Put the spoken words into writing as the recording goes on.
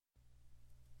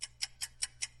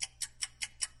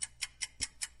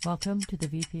Welcome to the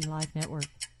VP Live Network.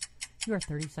 Your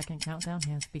 30-second countdown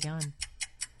has begun.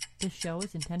 This show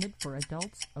is intended for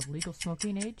adults of legal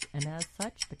smoking age, and as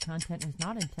such, the content is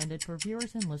not intended for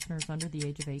viewers and listeners under the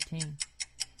age of 18.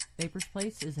 Vapors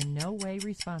Place is in no way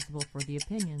responsible for the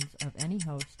opinions of any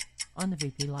host on the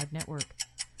VP Live Network.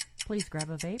 Please grab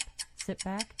a vape, sit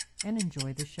back, and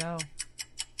enjoy the show.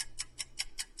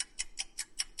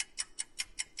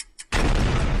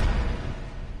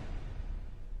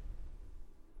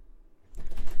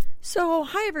 So,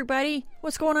 hi everybody.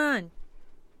 What's going on?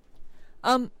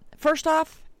 First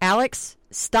off, Alex,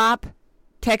 stop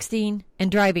texting and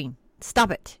driving.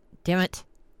 Stop it. Damn it.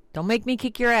 Don't make me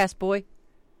kick your ass, boy.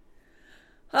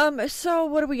 So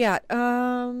what do we got?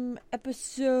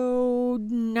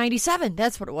 Episode 97.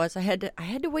 That's what it was. I had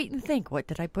to wait and think. What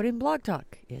did I put in Blog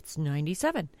Talk? It's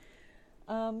 97.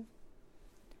 I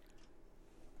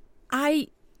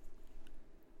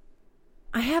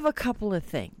have a couple of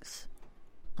things.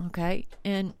 Okay,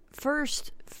 and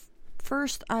first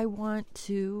I want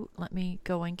to, let me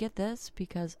go and get this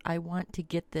because I want to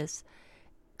get this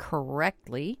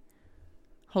correctly.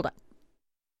 Hold on.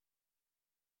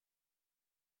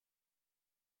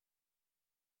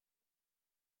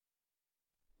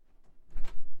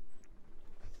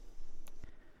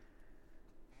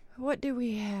 What do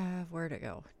we have? Where'd it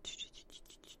go?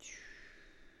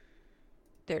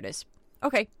 There it is.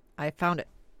 Okay, I found it.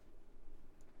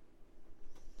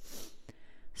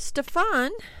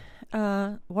 Stefan,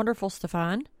 wonderful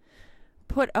Stefan,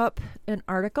 put up an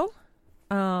article.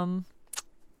 The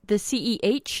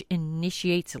CEH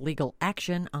initiates legal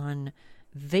action on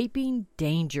vaping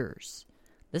dangers.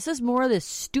 This is more of this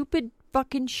stupid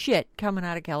fucking shit coming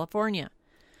out of California.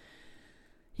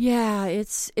 Yeah,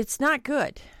 it's not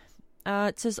good.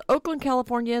 It says Oakland,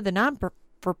 California, the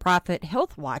non-for-profit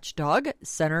health watchdog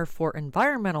Center for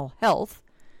Environmental Health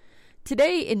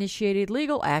today initiated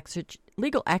legal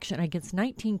action against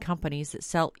 19 companies that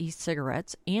sell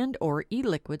e-cigarettes and or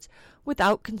e-liquids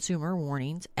without consumer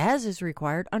warnings, as is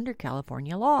required under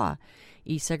California law.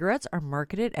 E-cigarettes are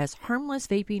marketed as harmless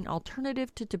vaping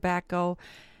alternative to tobacco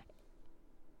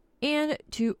and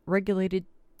to regulated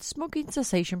smoking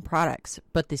cessation products,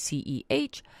 but the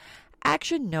CEH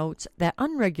action notes that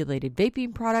unregulated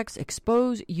vaping products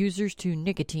expose users to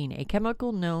nicotine, a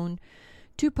chemical known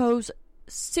to pose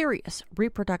serious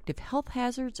reproductive health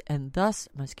hazards and thus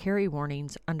must carry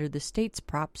warnings under the state's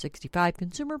Prop 65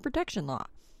 consumer protection law.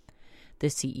 The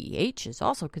CEH is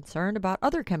also concerned about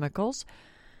other chemicals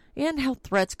and health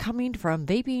threats coming from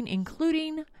vaping,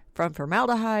 including from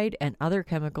formaldehyde and other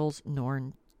chemicals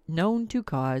known to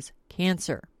cause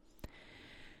cancer.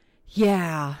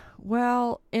 Yeah,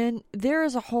 well, and there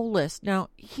is a whole list. Now,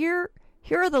 here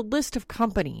are the list of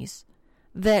companies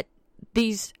that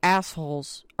these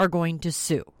assholes are going to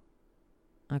sue.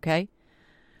 Okay?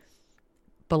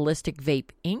 Ballistic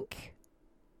Vape Inc.,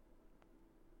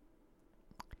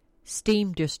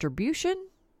 Steam Distribution,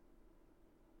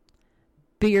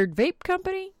 Beard Vape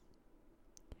Company,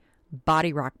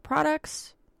 Body Rock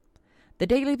Products, The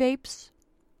Daily Vapes,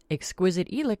 Exquisite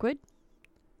E-Liquid,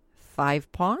 Five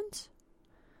Pawns,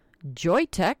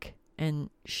 Joytech and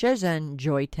Shenzhen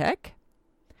Joytech,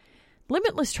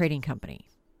 Limitless Trading Company,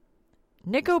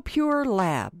 Nicopure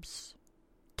Labs,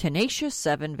 Tenacious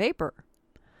 7 Vapor,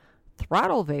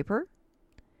 Throttle Vapor,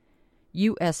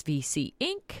 USVC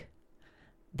Inc.,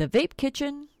 The Vape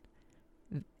Kitchen,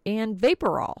 and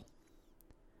Vaporall.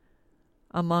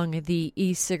 Among the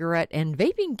e-cigarette and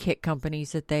vaping kit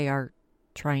companies that they are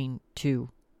trying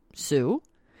to sue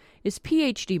is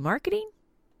PhD Marketing,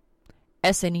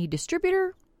 S&E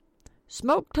Distributor,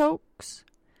 Smoke Tokes.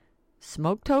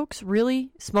 Smoke Tokes? Really?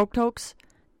 Smoke Tokes?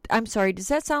 I'm sorry, does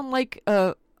that sound like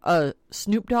a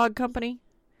Snoop Dogg company?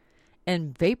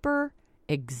 And Vapor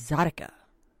Exotica.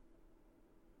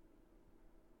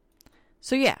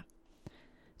 So yeah.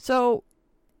 So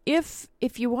if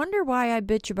you wonder why I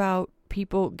bitch about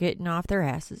people getting off their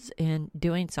asses and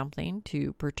doing something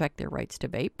to protect their rights to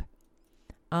vape,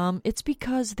 it's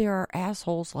because there are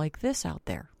assholes like this out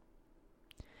there.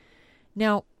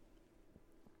 Now,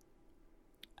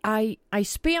 I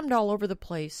spammed all over the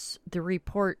place the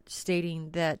report stating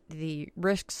that the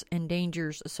risks and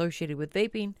dangers associated with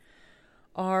vaping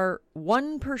are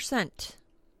 1%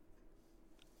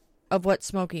 of what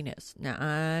smoking is. Now,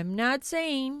 I'm not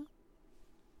saying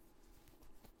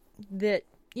that,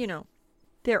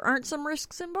 there aren't some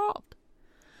risks involved.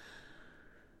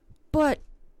 But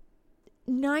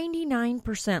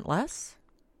 99% less?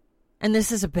 And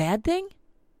this is a bad thing?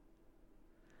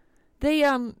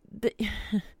 And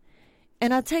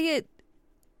I'll tell you,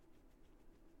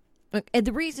 And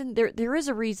the reason, there is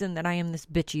a reason that I am this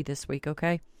bitchy this week,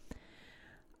 okay?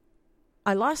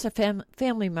 I lost a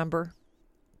family member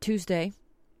yesterday.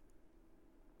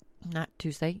 At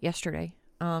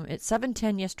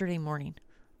 7:10 yesterday morning,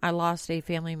 I lost a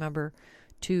family member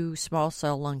to small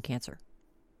cell lung cancer.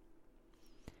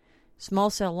 Small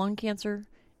cell lung cancer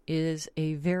is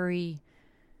a very,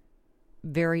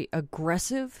 very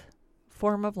aggressive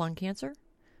form of lung cancer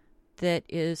that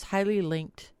is highly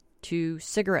linked to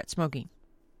cigarette smoking.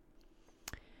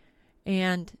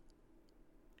 And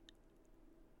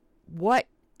what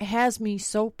has me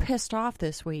so pissed off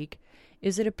this week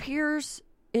is it appears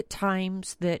at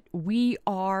times that we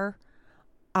are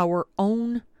our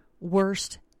own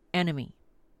worst enemy.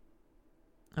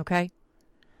 Okay?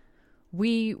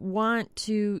 We want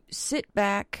to sit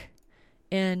back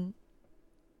and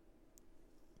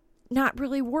not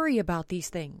really worry about these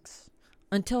things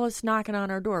until it's knocking on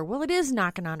our door. Well, it is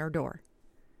knocking on our door.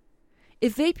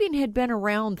 If vaping had been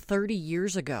around 30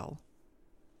 years ago,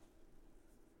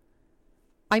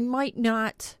 I might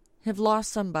not have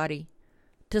lost somebody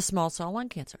to small cell lung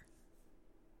cancer.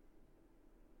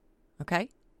 Okay?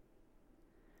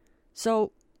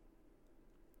 So,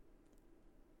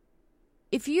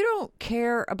 if you don't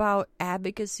care about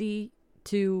advocacy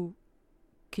to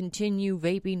continue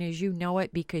vaping as you know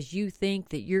it because you think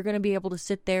that you're going to be able to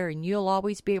sit there and you'll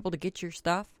always be able to get your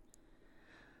stuff,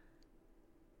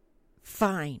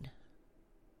 fine.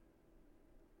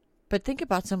 But think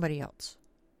about somebody else.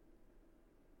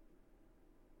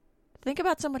 Think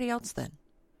about somebody else then.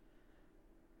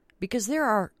 Because there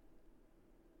are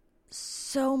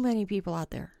so many people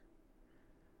out there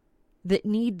that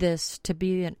need this to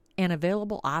be an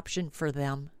available option for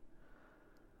them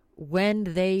when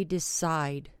they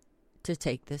decide to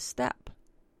take this step.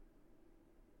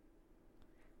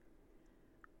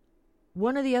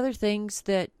 One of the other things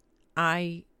that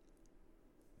I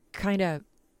kind of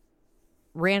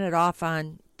ran it off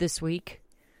on this week,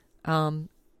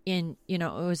 it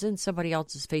was in somebody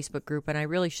else's Facebook group, and I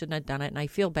really shouldn't have done it, and I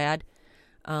feel bad,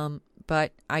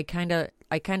 but I kind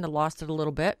of lost it a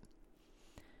little bit.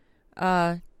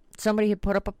 Somebody had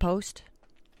put up a post,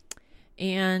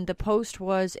 and the post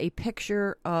was a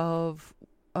picture of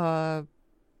a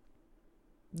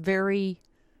very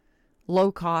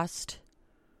low-cost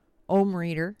ohm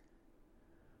reader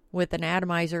with an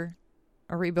atomizer,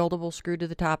 a rebuildable screw to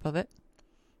the top of it,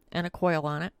 and a coil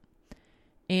on it.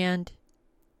 And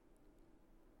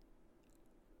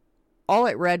all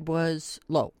it read was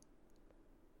low.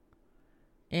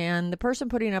 And the person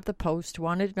putting up the post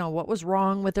wanted to know what was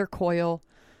wrong with their coil.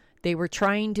 They were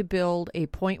trying to build a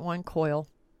 0.1 coil,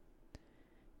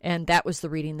 and that was the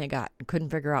reading they got.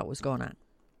 Couldn't figure out what was going on.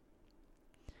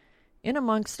 In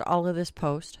amongst all of this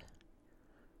post,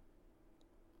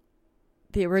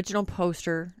 the original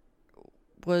poster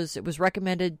it was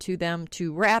recommended to them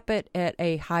to wrap it at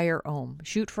a higher ohm,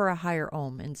 shoot for a higher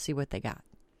ohm, and see what they got.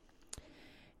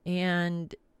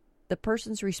 And the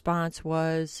person's response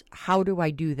was, "How do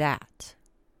I do that?"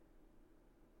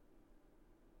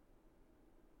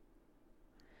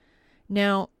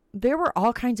 Now, there were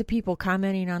all kinds of people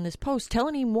commenting on this post,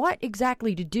 telling him what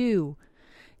exactly to do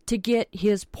to get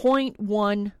his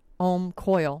 0.1 ohm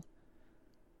coil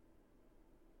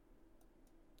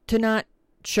to not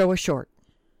show a short.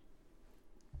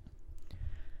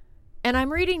 And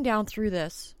I'm reading down through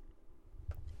this,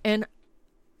 and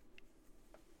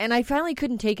I finally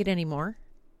couldn't take it anymore.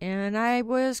 And I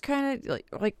was kind of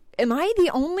like, am I the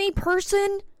only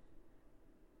person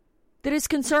that is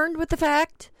concerned with the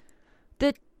fact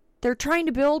that they're trying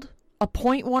to build a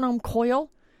 0.1 ohm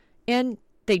coil and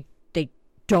they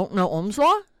don't know Ohm's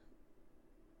law?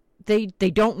 They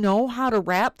don't know how to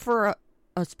wrap for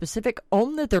a specific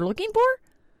ohm that they're looking for?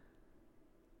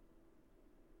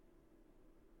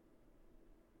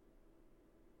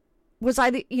 Was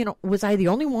I the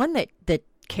only one that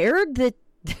cared that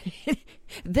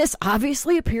this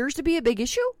obviously appears to be a big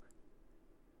issue?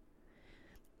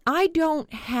 I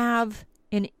don't have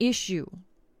an issue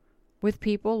with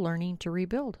people learning to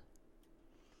rebuild.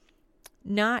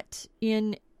 Not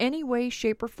in any way,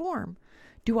 shape, or form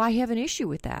do I have an issue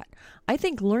with that. I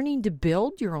think learning to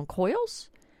build your own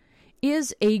coils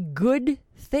is a good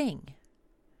thing.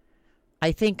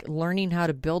 I think learning how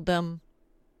to build them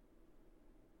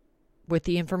with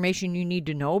the information you need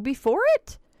to know before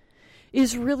it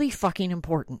is really fucking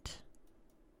important.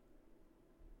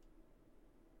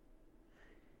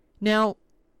 Now,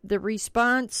 the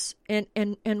response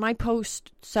and my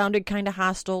post sounded kind of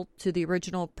hostile to the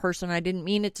original person. I didn't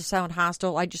mean it to sound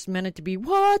hostile. I just meant it to be,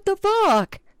 what the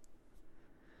fuck?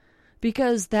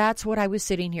 Because that's what I was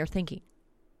sitting here thinking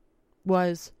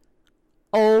was,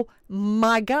 oh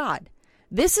my God,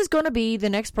 this is going to be the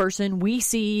next person we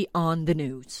see on the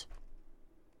news.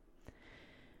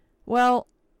 Well,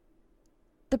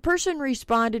 the person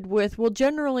responded with, well,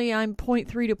 generally I'm 0.3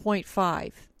 to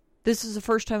 0.5. This is the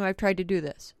first time I've tried to do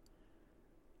this.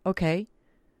 Okay.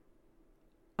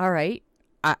 All right.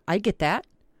 I get that.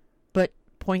 But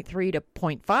 0.3 to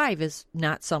 0.5 is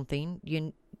not something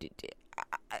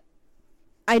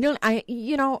I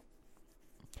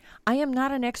am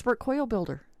not an expert coil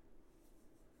builder.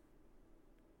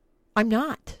 I'm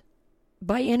not.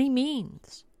 By any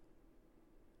means.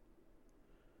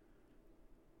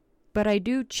 But I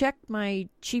do check my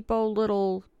cheapo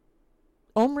little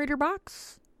ohm reader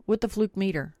box with the fluke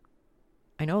meter.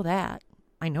 I know that.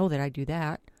 I know that I do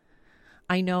that.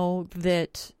 I know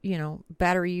that,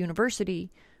 Battery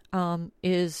University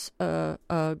is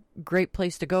a great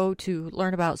place to go to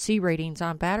learn about C ratings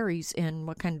on batteries and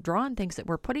what kind of draw-in things that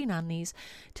we're putting on these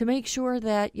to make sure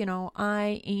that,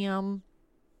 I am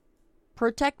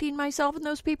protecting myself and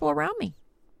those people around me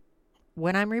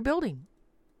when I'm rebuilding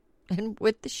and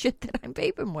with the shit that I'm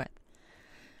vaping with.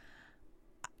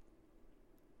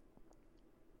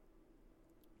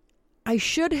 I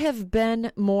should have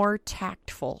been more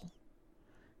tactful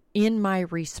in my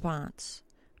response,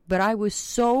 but I was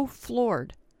so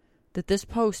floored that this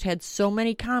post had so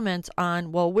many comments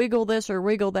on, well, wiggle this or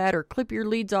wiggle that or clip your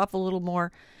leads off a little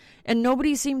more, and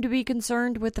nobody seemed to be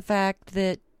concerned with the fact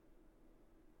that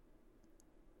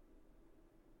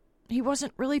he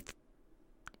wasn't really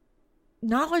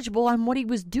knowledgeable on what he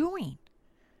was doing,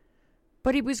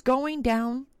 but he was going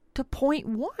down to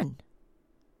 0.1.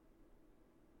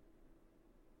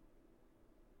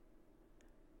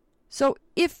 So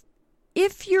if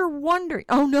you're wondering,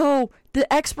 oh no,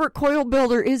 the expert coil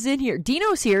builder is in here.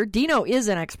 Dino's here. Dino is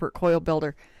an expert coil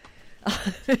builder.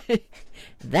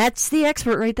 That's the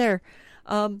expert right there.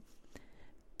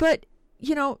 But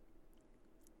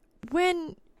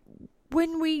when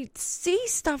we see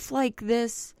stuff like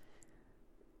this,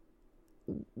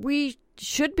 we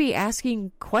should be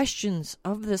asking questions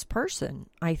of this person,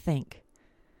 I think.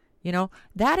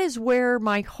 That is where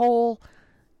my whole,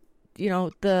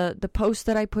 the post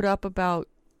that I put up about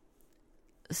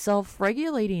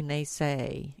self-regulating, they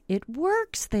say. It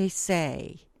works, they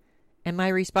say. And my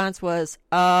response was,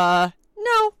 no.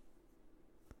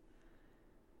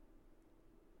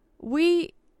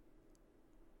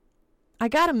 I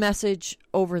got a message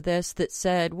over this that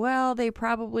said, well, they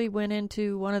probably went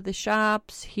into one of the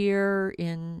shops here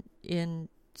in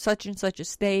such and such a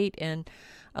state, and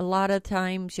a lot of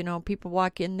times, people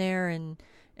walk in there and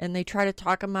they try to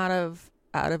talk them out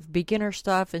of beginner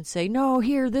stuff and say, no,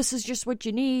 here, this is just what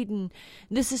you need, and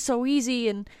this is so easy,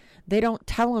 and they don't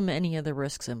tell them any of the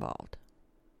risks involved.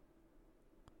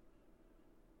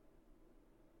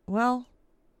 Well,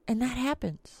 and that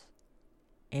happens.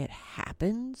 It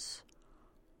happens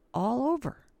all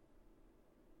over.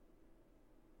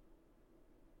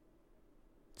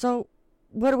 So,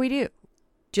 what do?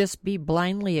 Just be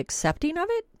blindly accepting of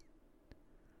it?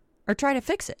 Or try to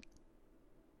fix it?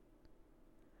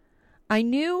 I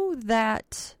knew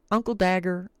that Uncle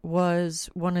Dagger was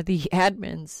one of the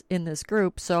admins in this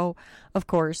group, so, of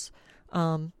course,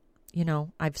 I've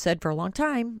said for a long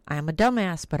time, I am a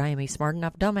dumbass, but I am a smart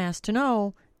enough dumbass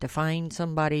to find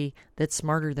somebody that's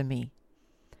smarter than me.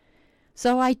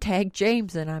 So I tagged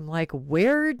James and I'm like,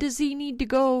 where does he need to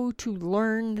go to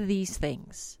learn these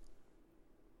things?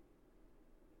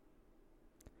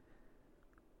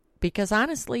 Because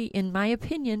honestly, in my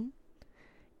opinion,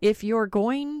 if you're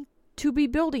going to be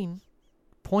building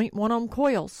 0.1 ohm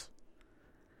coils,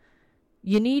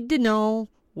 you need to know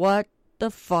what the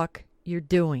fuck you're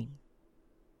doing.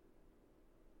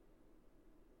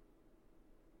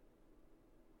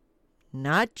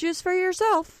 Not just for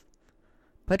yourself,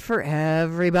 but for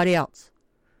everybody else.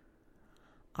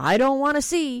 I don't want to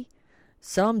see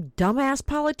some dumbass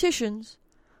politicians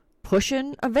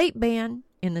pushing a vape ban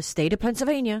in the state of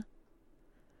Pennsylvania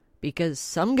because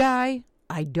some guy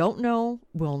I don't know,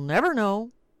 will never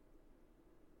know,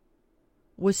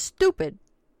 was stupid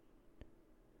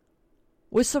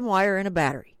with some wire and a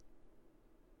battery.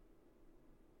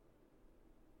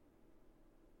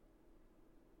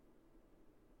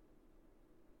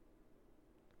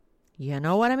 You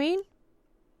know what I mean?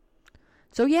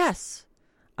 So yes,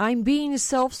 I'm being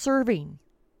self-serving.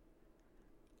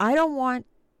 I don't want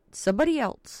somebody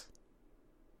else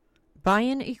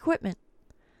buying equipment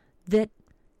that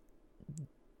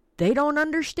they don't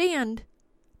understand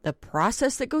the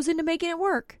process that goes into making it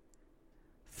work,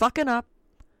 fucking up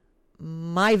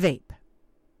my vape.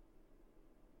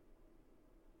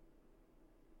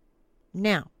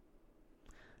 Now,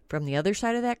 from the other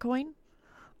side of that coin,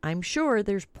 I'm sure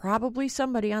there's probably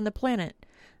somebody on the planet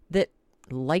that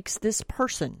likes this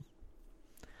person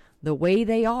the way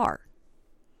they are.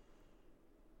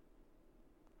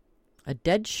 A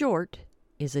dead short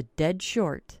is a dead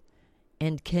short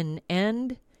and can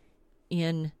end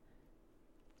in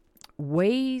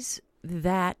ways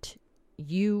that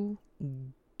you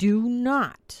do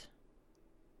not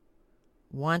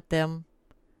want them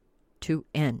to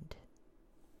end.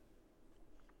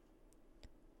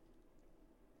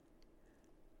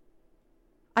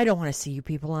 I don't want to see you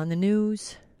people on the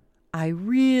news. I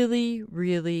really,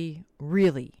 really,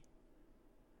 really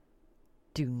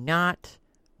do not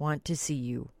want to see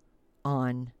you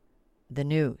on the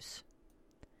news.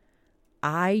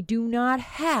 I do not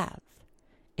have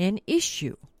an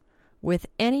issue with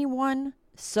anyone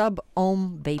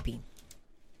sub-ohm vaping.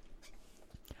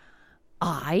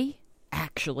 I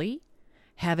actually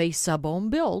have a sub-ohm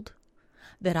build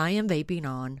that I am vaping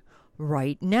on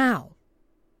right now.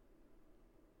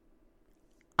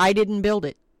 I didn't build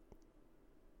it.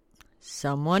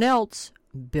 Someone else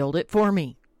built it for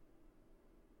me.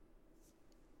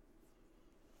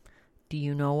 Do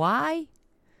you know why?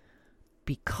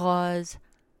 Because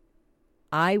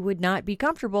I would not be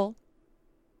comfortable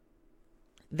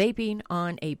vaping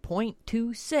on a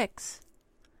 .26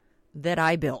 that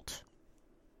I built.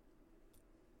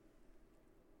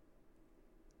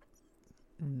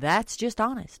 That's just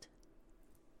honest.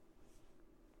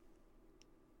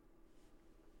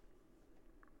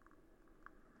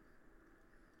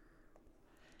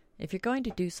 If you're going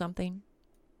to do something,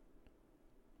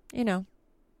 do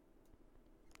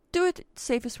it the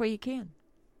safest way you can.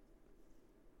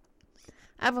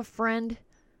 I have a friend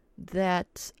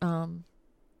that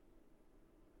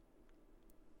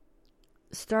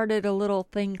started a little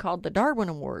thing called the Darwin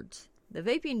Awards, the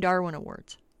Vaping Darwin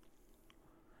Awards.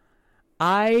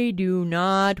 I do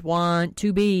not want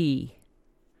to be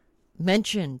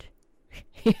mentioned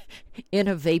in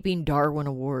a Vaping Darwin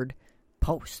Award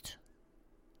post.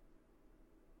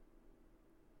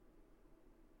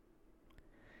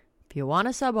 If you want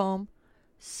a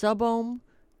sub-ohm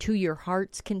to your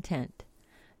heart's content.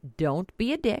 Don't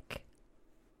be a dick.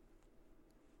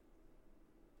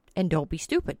 And don't be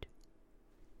stupid.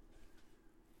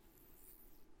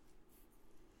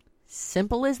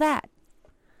 Simple as that.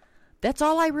 That's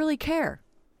all I really care.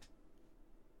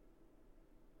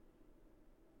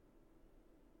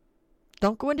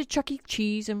 Don't go into Chuck E.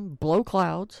 Cheese and blow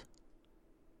clouds.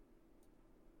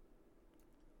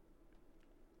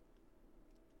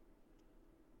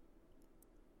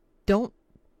 Don't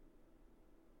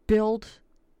build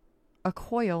a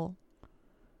coil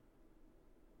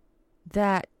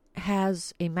that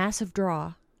has a massive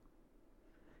draw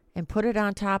and put it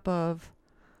on top of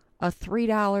a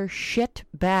 $3 shit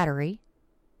battery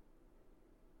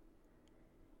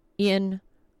in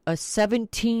a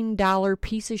 $17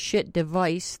 piece of shit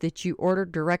device that you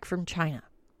ordered direct from China.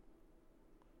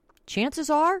 Chances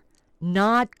are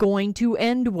not going to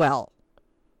end well.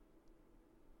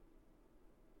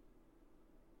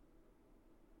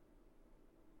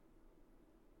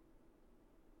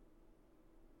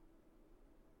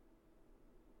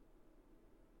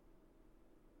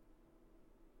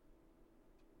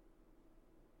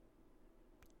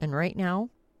 And right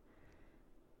now,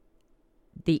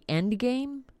 the end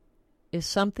game is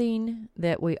something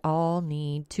that we all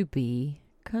need to be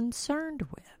concerned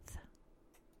with.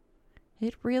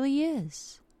 It really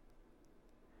is.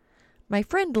 My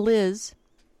friend Liz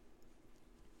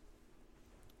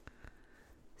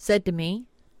said to me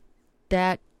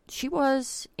that she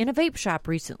was in a vape shop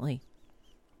recently.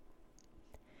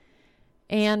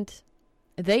 And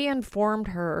they informed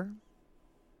her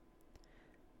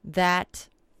that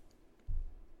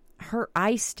her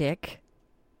iStick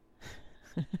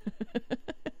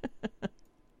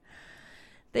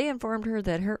they informed her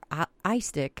that her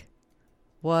iStick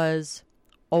was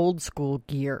old school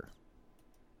gear.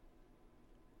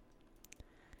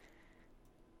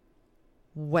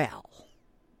 Well,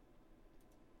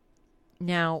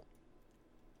 now,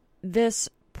 this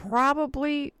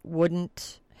probably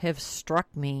wouldn't have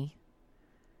struck me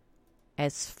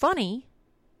as funny,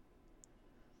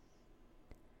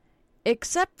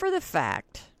 except for the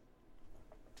fact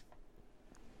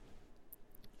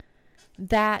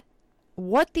that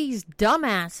what these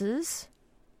dumbasses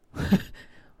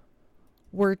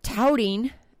were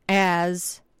touting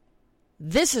as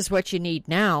this is what you need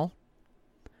now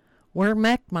were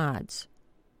mech mods.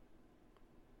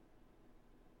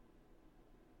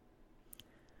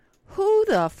 Who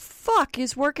the fuck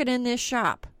is working in this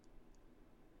shop?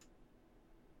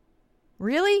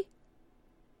 Really?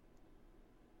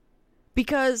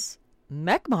 Because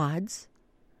mech mods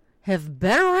have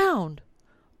been around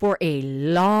for a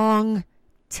long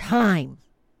time.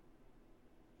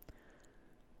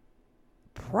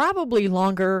 Probably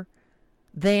longer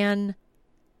than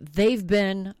they've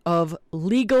been of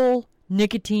legal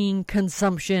nicotine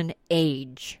consumption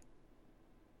age.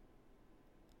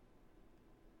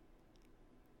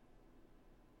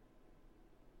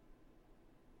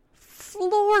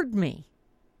 Floored me.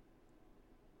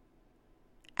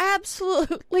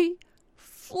 Absolutely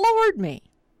floored me.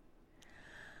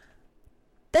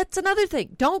 That's another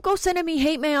thing. Don't go sending me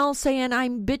hate mail saying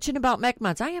I'm bitching about mech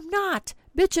mods. I am not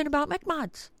bitching about mech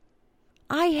mods.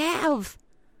 I have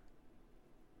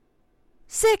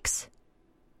 6.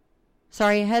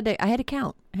 Sorry, I had to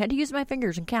count. I had to use my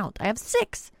fingers and count. I have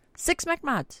 6 mech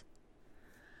mods.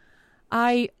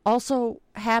 I also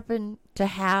happen to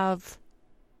have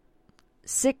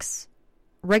 6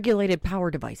 regulated power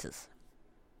devices.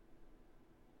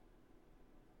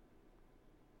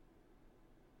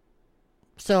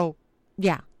 So,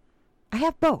 yeah, I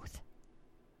have both.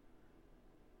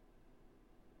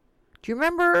 Do you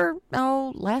remember,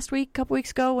 last week, a couple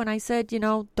weeks ago, when I said,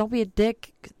 don't be a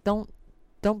dick, don't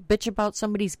bitch about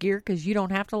somebody's gear because you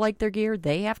don't have to like their gear,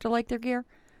 they have to like their gear?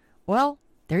 Well,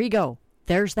 there you go.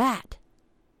 There's that.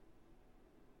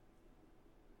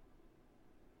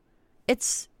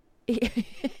 It's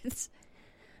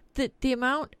the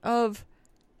amount of...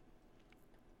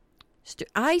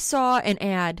 I saw an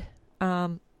ad.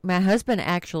 My husband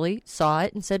actually saw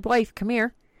it and said, "Wife, come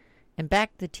here," and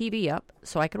backed the TV up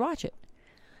so I could watch it.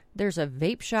 There's a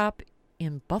vape shop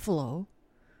in Buffalo,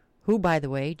 who, by the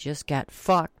way, just got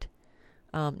fucked.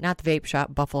 Not the vape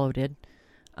shop, Buffalo did.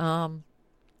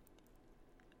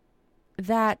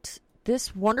 That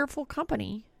this wonderful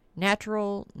company,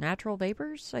 Natural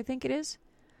Vapors, I think it is,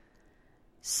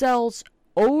 sells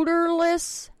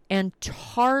odorless and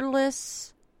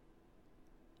tarless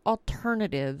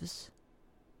alternatives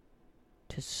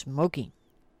to smoking.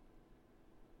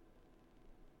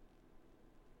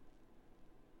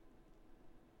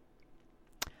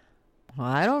 Well,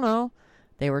 I don't know.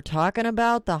 They were talking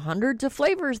about the hundreds of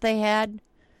flavors they had,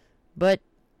 but,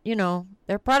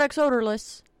 their product's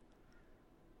odorless.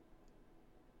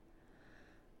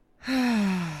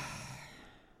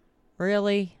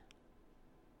 Really?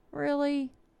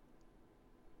 Really?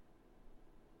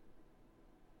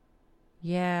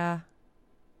 Yeah.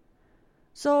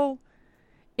 So,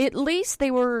 at least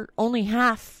they were only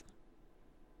half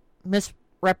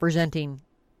misrepresenting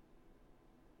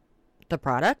the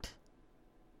product.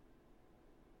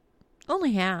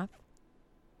 Only half.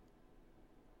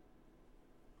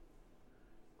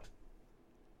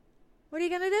 What are you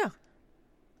going to do?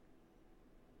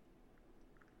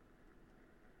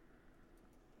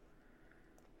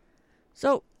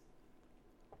 So,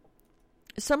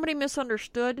 somebody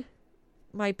misunderstood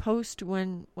my post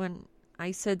when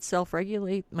I said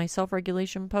my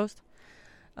self-regulation post,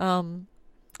 and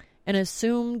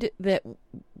assumed that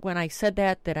when I said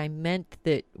that I meant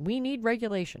that we need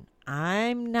regulation.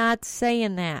 I'm not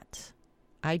saying that.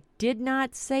 I did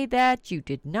not say that. You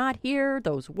did not hear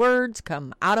those words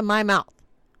come out of my mouth.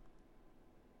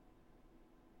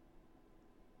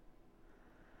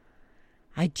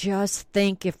 I just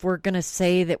think if we're going to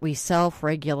say that we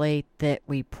self-regulate, that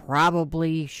we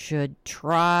probably should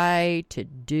try to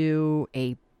do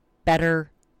a better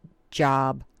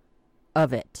job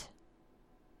of it.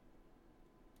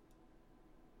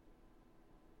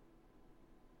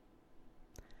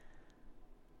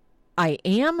 I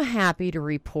am happy to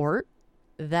report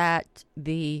that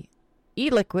the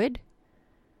e-liquid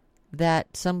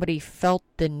that somebody felt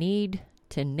the need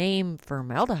to name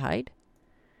formaldehyde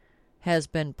has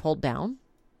been pulled down.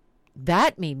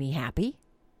 That made me happy.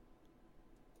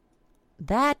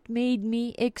 That made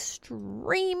me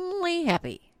extremely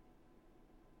happy.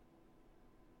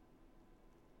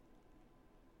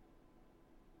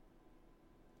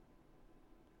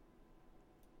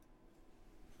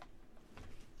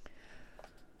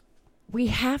 We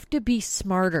have to be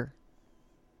smarter.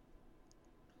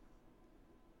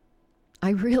 I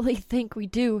really think we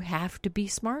do have to be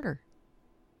smarter.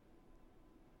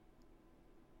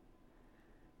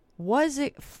 Was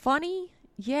it funny?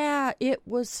 Yeah, it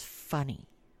was funny.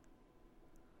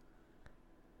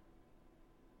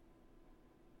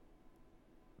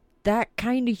 That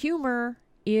kind of humor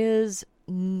is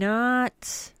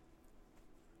not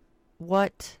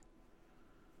what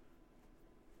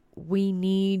we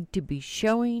need to be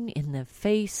showing in the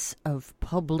face of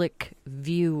public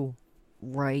view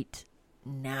right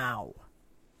now.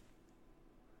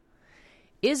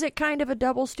 Is it kind of a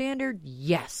double standard?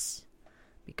 Yes.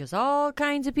 Because all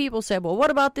kinds of people said, well, what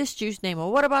about this juice name?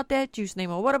 Well, what about that juice name?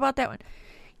 Well, what about that one?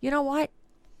 You know what?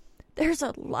 There's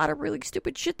a lot of really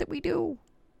stupid shit that we do.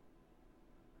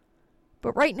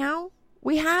 But right now,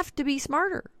 we have to be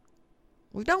smarter.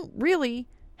 We don't really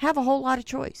have a whole lot of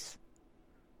choice.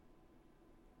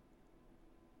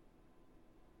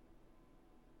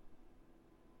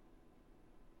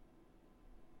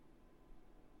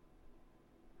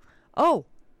 Oh,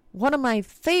 one of my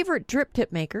favorite drip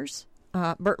tip makers,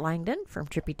 Bert Langdon from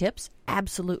Trippy Tips.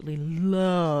 Absolutely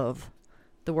love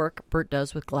the work Bert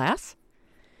does with glass.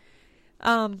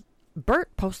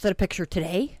 Bert posted a picture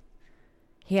today.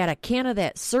 He had a can of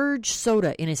that Surge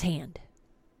soda in his hand.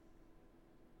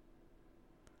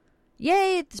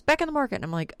 Yay, it's back in the market. And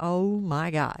I'm like, oh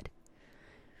my God.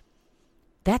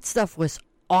 That stuff was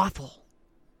awful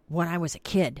when I was a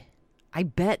kid. I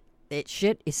bet that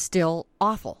shit is still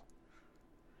awful.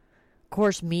 Of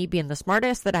course, me being the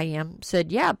smartass that I am,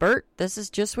 said, yeah, Bert, this is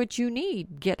just what you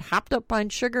need. Get hopped up on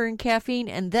sugar and caffeine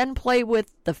and then play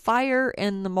with the fire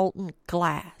and the molten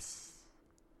glass.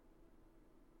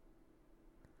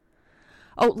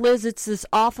 Oh, Liz, it's this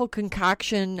awful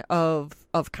concoction of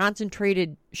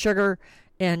concentrated sugar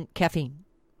and caffeine.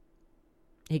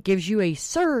 It gives you a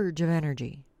surge of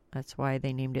energy. That's why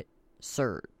they named it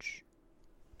Surge.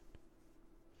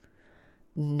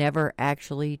 Never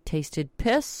actually tasted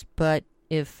piss, but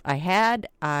if I had,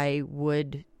 I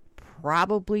would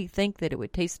probably think that it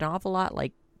would taste an awful lot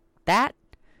like that.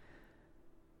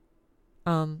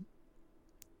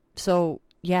 So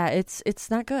yeah,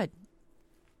 it's not good.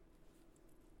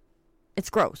 It's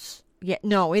gross. Yeah,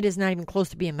 no, it is not even close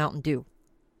to being Mountain Dew.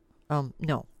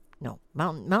 No.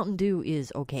 Mountain Dew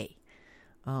is okay.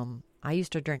 I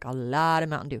used to drink a lot of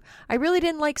Mountain Dew. I really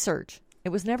didn't like Surge. It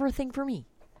was never a thing for me.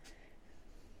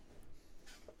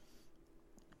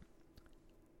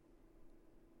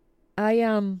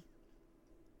 I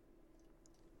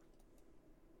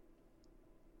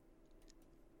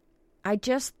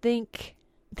just think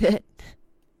that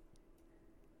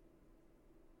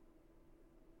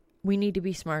we need to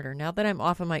be smarter. Now that I'm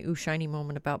off of my ooh shiny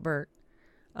moment about Bert,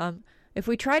 if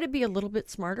we try to be a little bit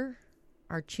smarter,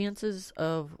 our chances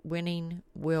of winning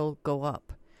will go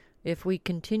up. If we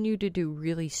continue to do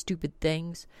really stupid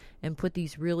things and put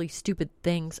these really stupid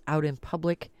things out in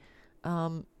public,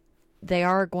 they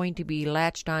are going to be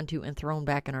latched onto and thrown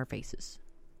back in our faces.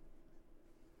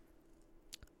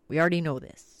 We already know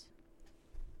this.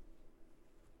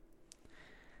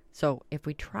 So if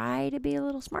we try to be a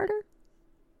little smarter,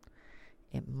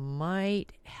 it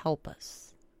might help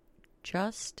us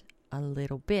just a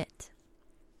little bit.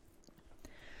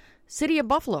 City of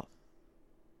Buffalo.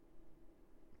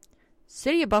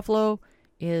 City of Buffalo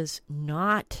is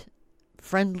not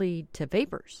friendly to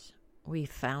vapors. We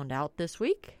found out this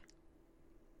week.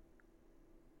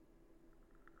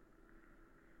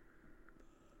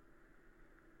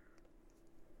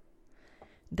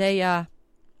 They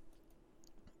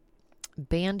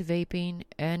banned vaping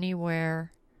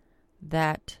anywhere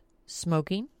that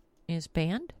smoking is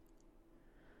banned.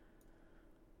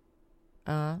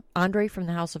 Andre from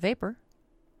the House of Vapor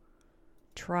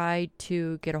tried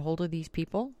to get a hold of these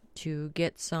people to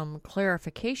get some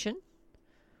clarification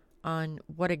on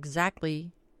what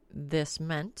exactly this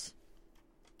meant.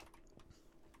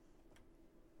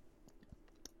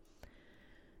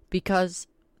 Because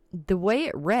the way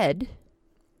it read,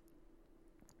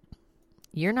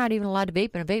 you're not even allowed to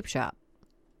vape in a vape shop.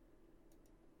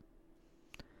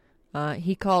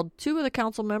 He called 2 of the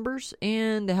council members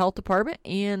in the health department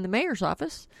and the mayor's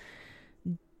office.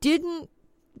 Didn't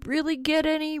really get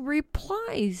any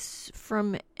replies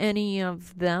from any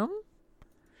of them.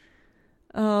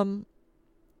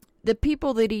 The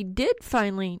people that he did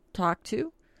finally talk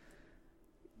to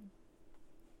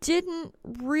didn't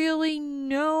really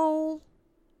know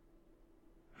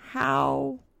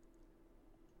how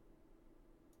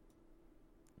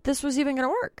this was even going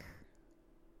to work.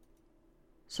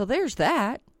 So there's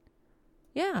that.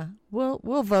 Yeah,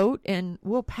 we'll vote and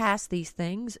we'll pass these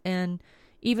things, and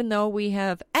even though we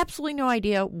have absolutely no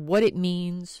idea what it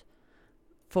means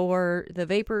for the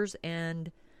vapors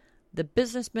and the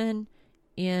businessmen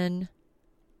in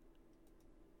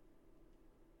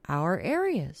our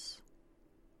areas.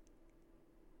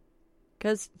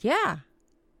 Because, yeah,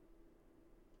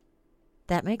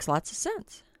 that makes lots of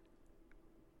sense.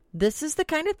 This is the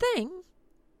kind of thing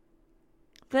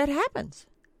that happens.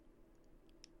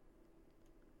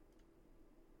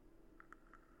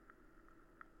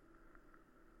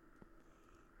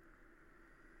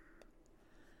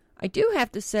 I do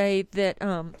have to say that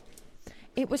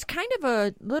it was kind of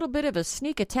a little bit of a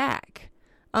sneak attack.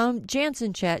 Jan's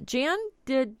in chat. Jan,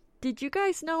 did you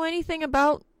guys know anything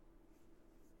about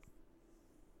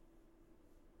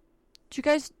Did you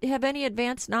guys have any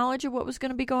advanced knowledge of what was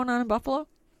going to be going on in Buffalo?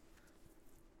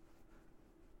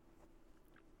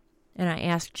 And I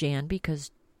asked Jan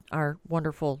because our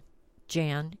wonderful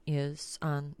Jan is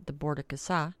on the board of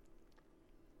CASA.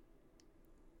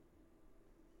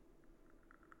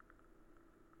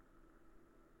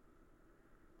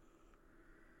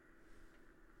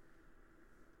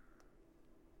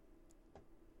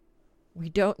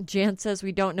 Jan says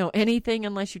we don't know anything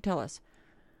unless you tell us.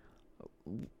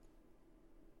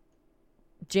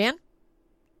 Jan?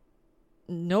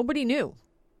 Nobody knew.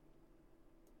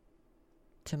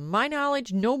 To my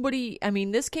knowledge, nobody... I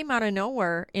mean, this came out of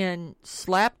nowhere and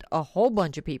slapped a whole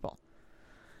bunch of people.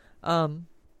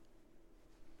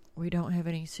 We don't have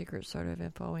any secret sort of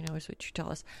info. We know is what you tell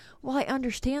us. Well, I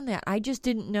understand that. I just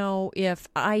didn't know if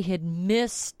I had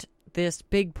missed this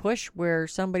big push where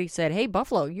somebody said, hey,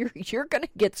 Buffalo, you're going to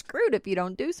get screwed if you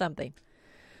don't do something.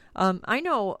 I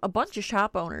know a bunch of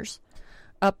shop owners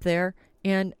up there,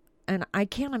 and I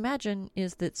can't imagine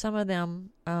is that some of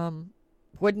them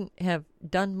wouldn't have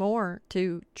done more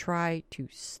to try to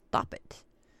stop it.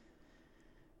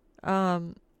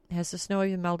 Has the snow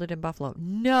even melted in Buffalo?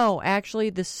 No, actually,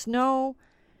 the snow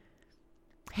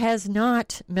has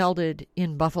not melted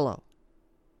in Buffalo.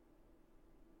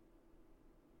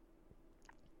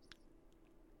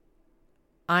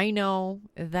 I know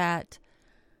that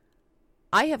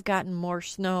I have gotten more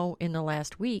snow in the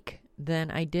last week than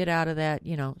I did out of that,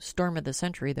 storm of the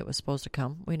century that was supposed to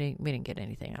come. We didn't get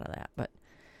anything out of that, but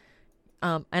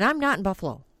and I'm not in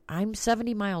Buffalo. I'm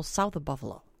 70 miles south of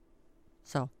Buffalo.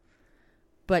 So,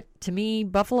 but to me,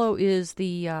 Buffalo is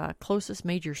the closest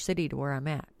major city to where I'm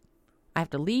at. I have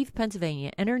to leave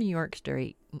Pennsylvania, enter New York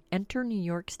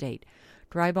State,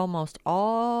 drive almost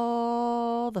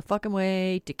all the fucking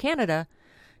way to Canada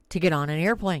to get on an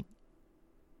airplane.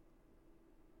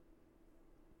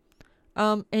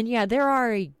 And yeah, there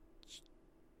are a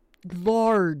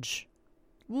large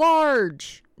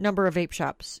number of vape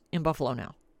shops in Buffalo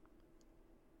now.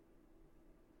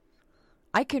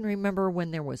 I can remember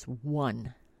when there was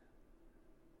one.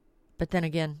 But then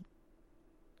again,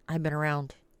 I've been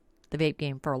around the vape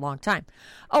game for a long time.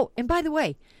 Oh, and by the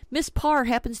way, Miss Parr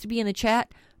happens to be in the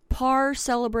chat. Parr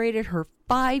celebrated her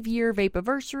 5-year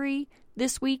vape-iversary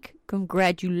this week.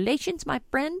 Congratulations, my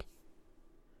friend.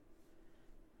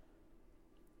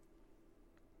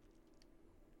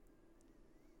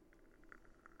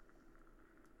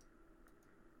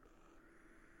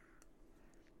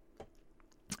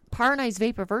 Parr and I's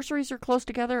vape-iversaries are close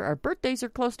together. Our birthdays are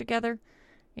close together.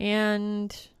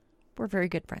 And we're very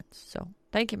good friends. So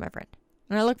thank you, my friend.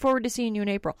 And I look forward to seeing you in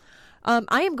April.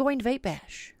 I am going to Vape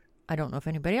Bash. I don't know if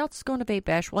anybody else is going to Vape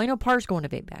Bash. Well, I know Parr's going to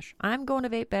Vape Bash. I'm going to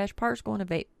Vape Bash. Parr's going to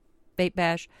Vape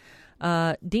Bash.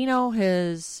 Dino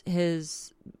has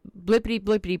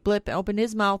blippity blip opened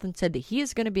his mouth and said that he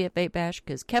is going to be at Vape Bash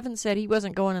because Kevin said he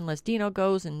wasn't going unless Dino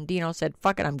goes, and Dino said,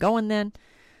 fuck it, I'm going then.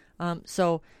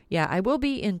 So, yeah, I will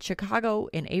be in Chicago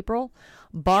in April,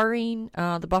 barring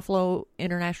the Buffalo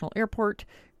International Airport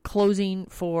closing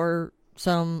for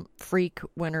some freak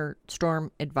winter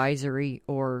storm advisory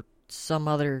or some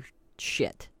other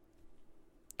shit.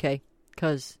 Okay?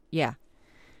 Because, yeah,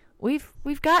 we've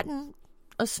gotten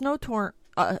a snowstorm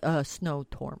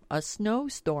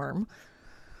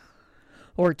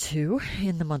or two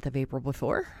in the month of April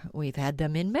before. We've had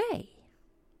them in May.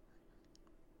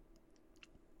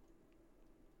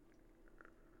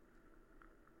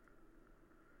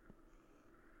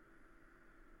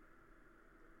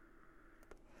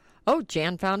 Oh,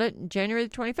 Jan found it January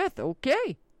the 25th.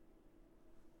 Okay.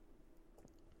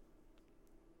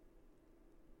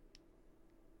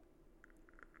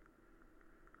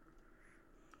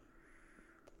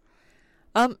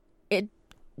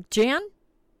 Jan?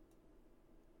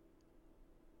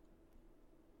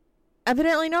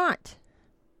 Evidently not.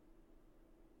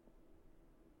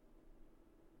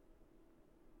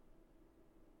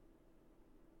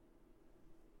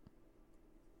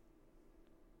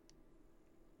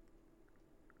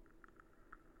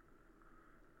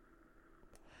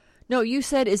 No, you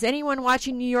said, is anyone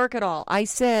watching New York at all? I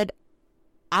said,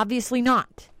 obviously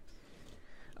not.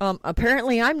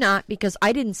 Apparently I'm not because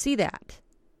I didn't see that.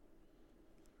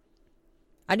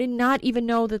 I did not even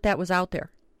know that that was out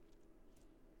there.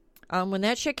 When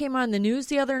that shit came on the news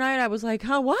the other night, I was like,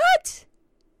 huh, what?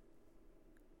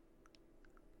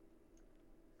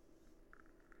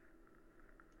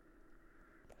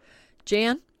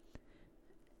 Jan,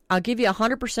 I'll give you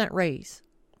 100% raise.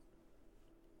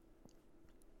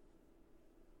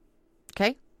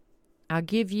 Okay? I'll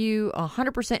give you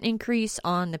 100% increase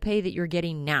on the pay that you're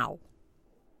getting now.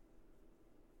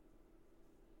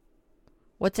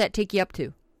 What's that take you up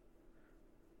to?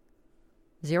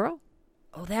 0?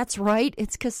 Oh, that's right.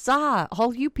 It's CASA.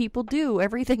 All you people do,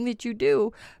 everything that you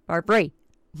do, are free.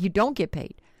 You don't get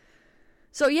paid.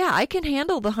 So, yeah, I can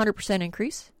handle the 100%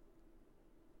 increase.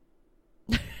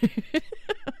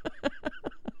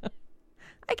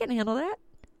 I can handle that.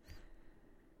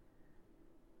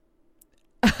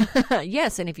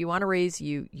 Yes, and if you want to raise,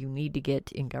 you need to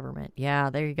get in government. Yeah,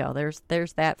 there you go.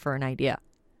 There's that for an idea.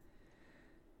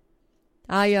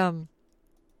 I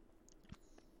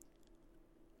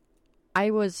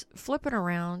was flipping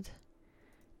around,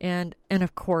 and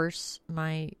of course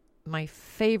my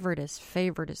favoriteest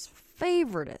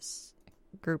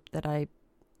group that I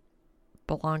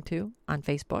belong to on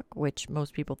Facebook, which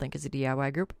most people think is a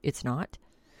DIY group. It's not.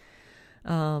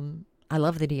 I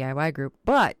love the DIY group,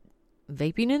 but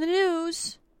Vaping in the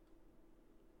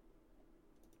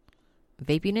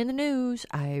News.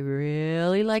 I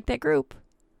really like that group.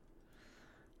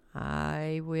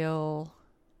 I will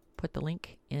put the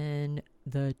link in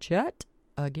the chat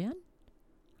again.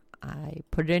 I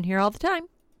put it in here all the time.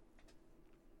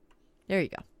 There you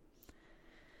go.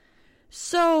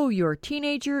 So, your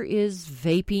teenager is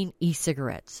vaping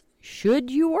e-cigarettes. Should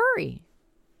you worry?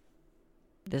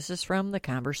 This is from The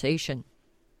Conversation.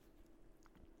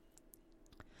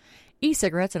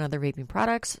 E-cigarettes and other vaping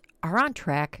products are on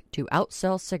track to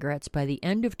outsell cigarettes by the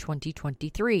end of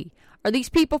 2023. Are these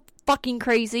people fucking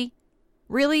crazy?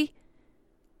 Really?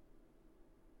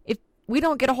 If we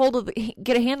don't get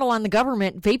a handle on the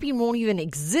government, vaping won't even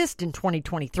exist in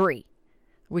 2023,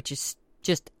 which is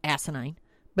just asinine.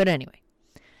 But anyway.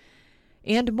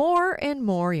 And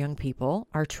more young people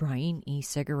are trying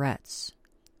e-cigarettes.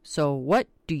 So what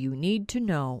do you need to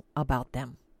know about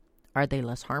them? Are they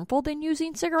less harmful than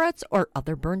using cigarettes or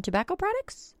other burned tobacco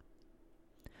products?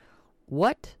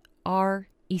 What are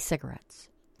e-cigarettes?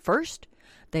 First,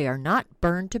 they are not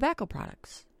burned tobacco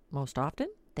products. Most often,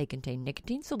 they contain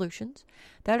nicotine solutions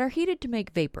that are heated to make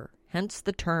vapor, hence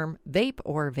the term vape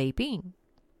or vaping.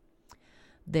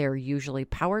 They're usually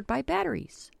powered by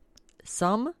batteries.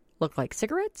 Some look like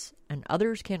cigarettes, and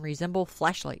others can resemble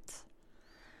flashlights.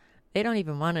 They don't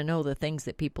even want to know the things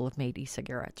that people have made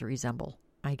e-cigarettes resemble.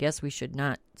 I guess we should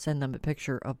not send them a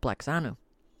picture of Black Xanu.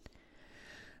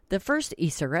 The first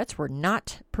e-cigarettes were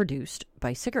not produced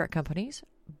by cigarette companies,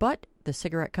 but the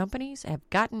cigarette companies have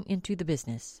gotten into the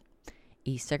business.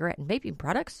 E-cigarette and vaping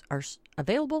products are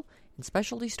available in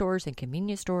specialty stores and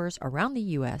convenience stores around the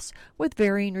U.S. with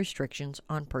varying restrictions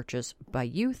on purchase by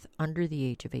youth under the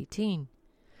age of 18.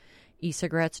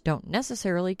 E-cigarettes don't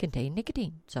necessarily contain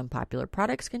nicotine. Some popular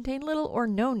products contain little or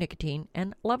no nicotine,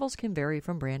 and levels can vary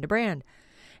from brand to brand.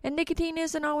 And nicotine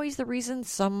isn't always the reason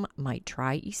some might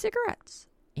try e-cigarettes.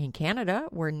 In Canada,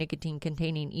 where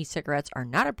nicotine-containing e-cigarettes are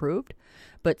not approved,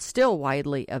 but still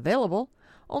widely available,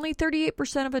 only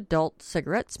 38% of adult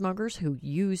cigarette smokers who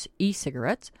use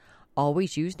e-cigarettes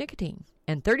always use nicotine,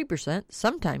 and 30%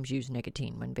 sometimes use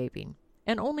nicotine when vaping.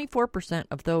 And only 4%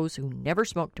 of those who never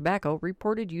smoked tobacco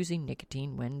reported using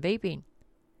nicotine when vaping.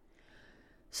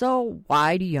 So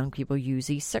why do young people use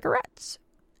e-cigarettes?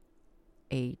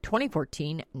 A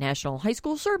 2014 National High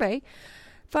School survey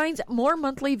finds more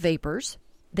monthly vapers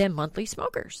than monthly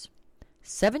smokers.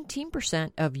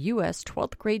 17% of U.S.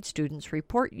 12th grade students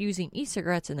report using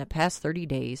e-cigarettes in the past 30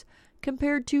 days,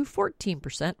 compared to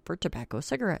 14% for tobacco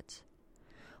cigarettes.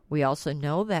 We also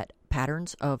know that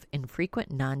patterns of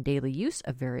infrequent non-daily use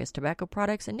of various tobacco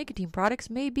products and nicotine products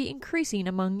may be increasing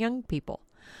among young people,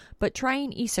 but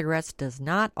trying e-cigarettes does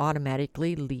not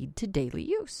automatically lead to daily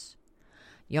use.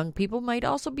 Young people might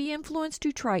also be influenced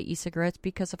to try e-cigarettes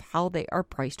because of how they are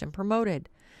priced and promoted.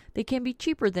 They can be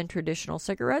cheaper than traditional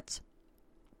cigarettes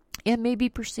and may be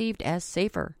perceived as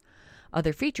safer.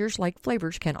 Other features like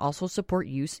flavors can also support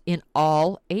use in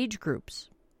all age groups.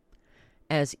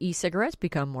 As e-cigarettes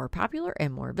become more popular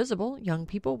and more visible, young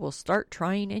people will start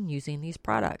trying and using these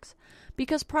products.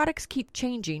 Because products keep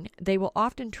changing, they will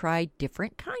often try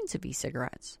different kinds of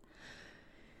e-cigarettes.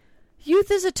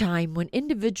 Youth is a time when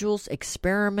individuals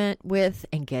experiment with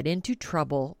and get into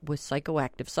trouble with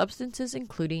psychoactive substances,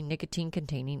 including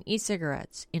nicotine-containing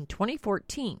e-cigarettes. In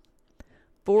 2014,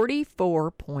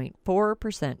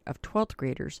 44.4% of 12th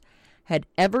graders had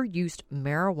ever used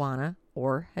marijuana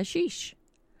or hashish,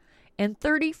 and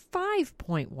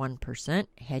 35.1%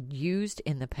 had used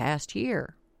in the past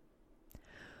year.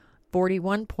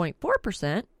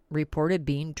 41.4% reported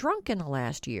being drunk in the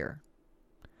last year.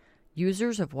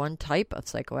 Users of one type of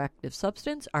psychoactive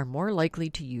substance are more likely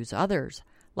to use others,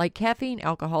 like caffeine,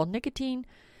 alcohol, nicotine,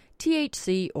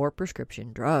 THC, or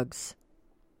prescription drugs.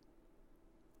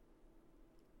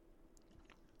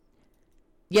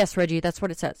 Yes, Reggie, that's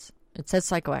what it says. It says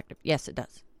psychoactive. Yes, it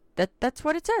does. That's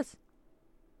what it says.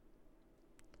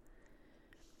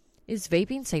 Is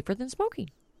vaping safer than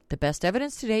smoking? The best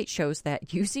evidence to date shows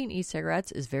that using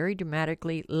e-cigarettes is very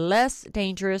dramatically less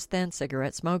dangerous than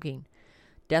cigarette smoking.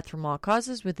 Death from all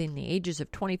causes within the ages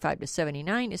of 25 to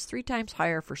 79 is 3 times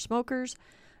higher for smokers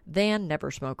than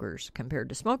never smokers. Compared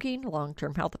to smoking,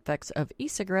 long-term health effects of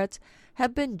e-cigarettes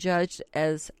have been judged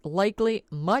as likely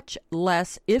much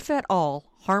less, if at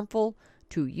all, harmful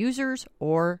to users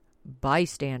or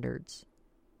bystanders.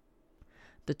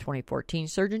 The 2014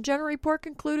 Surgeon General report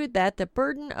concluded that the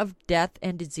burden of death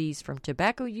and disease from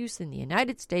tobacco use in the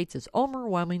United States is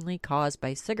overwhelmingly caused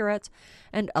by cigarettes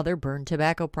and other burned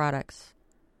tobacco products.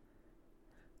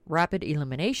 Rapid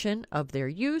elimination of their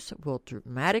use will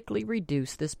dramatically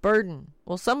reduce this burden.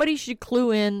 Well, somebody should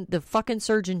clue in the fucking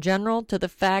Surgeon General to the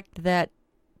fact that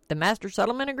the Master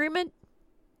Settlement Agreement?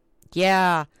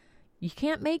 Yeah, you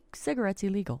can't make cigarettes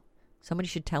illegal. Somebody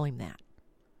should tell him that.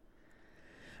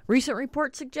 Recent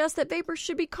reports suggest that vapers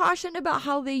should be cautioned about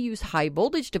how they use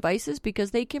high-voltage devices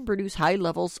because they can produce high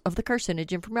levels of the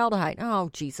carcinogen formaldehyde. Oh,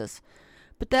 Jesus.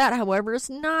 But that, however, is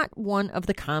not one of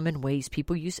the common ways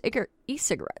people use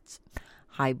e-cigarettes.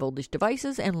 High-voltage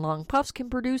devices and long puffs can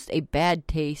produce a bad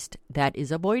taste that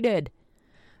is avoided.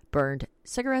 Burned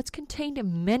cigarettes contain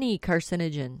many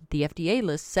carcinogens. The FDA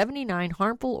lists 79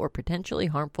 harmful or potentially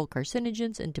harmful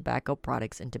carcinogens in tobacco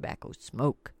products and tobacco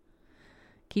smoke.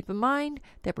 Keep in mind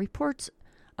that reports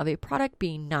of a product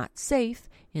being not safe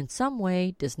in some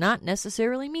way does not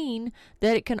necessarily mean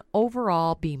that it can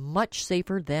overall be much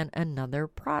safer than another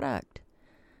product.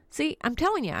 See, I'm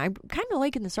telling you, I'm kind of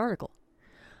liking this article.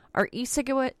 Are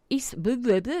e-cigarettes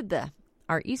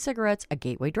a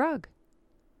gateway drug?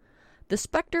 The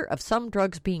specter of some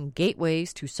drugs being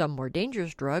gateways to some more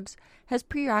dangerous drugs has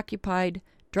preoccupied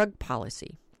drug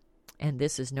policy, and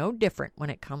this is no different when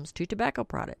it comes to tobacco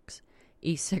products.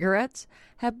 E-cigarettes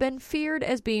have been feared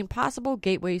as being possible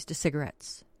gateways to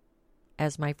cigarettes.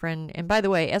 As my friend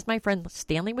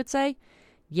Stanley would say,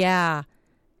 yeah,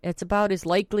 it's about as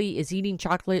likely as eating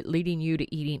chocolate leading you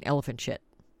to eating elephant shit.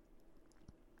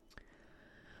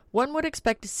 One would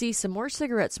expect to see some more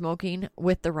cigarette smoking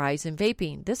with the rise in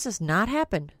vaping. This has not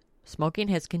happened. Smoking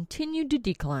has continued to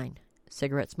decline.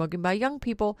 Cigarette smoking by young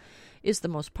people is the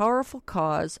most powerful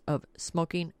cause of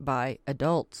smoking by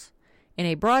adults. In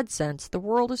a broad sense, the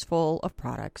world is full of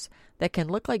products that can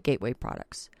look like gateway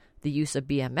products. The use of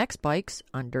BMX bikes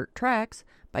on dirt tracks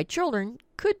by children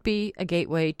could be a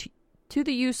gateway to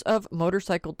the use of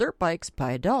motorcycle dirt bikes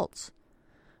by adults.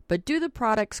 But do the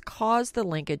products cause the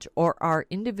linkage, or are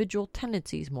individual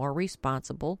tendencies more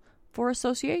responsible for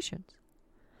associations?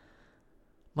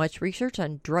 Much research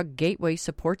on drug gateways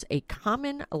supports a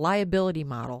common liability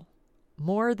model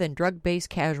more than drug-based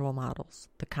casual models.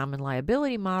 The common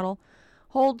liability model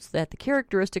holds that the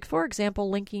characteristics, for example,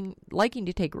 liking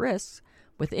to take risks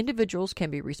with individuals, can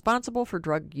be responsible for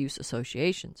drug use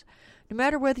associations. No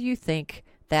matter whether you think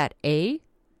that A,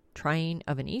 trying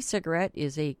of an e-cigarette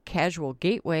is a casual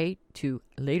gateway to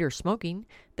later smoking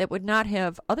that would not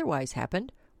have otherwise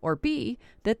happened, or B,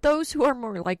 that those who are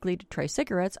more likely to try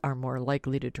cigarettes are more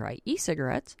likely to try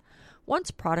e-cigarettes.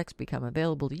 Once products become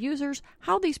available to users,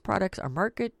 how these products are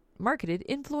marketed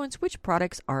influence which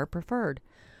products are preferred.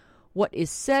 What is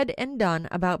said and done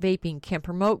about vaping can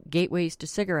promote gateways to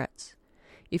cigarettes.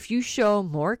 If you show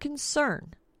more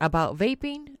concern about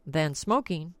vaping than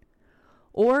smoking,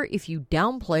 or if you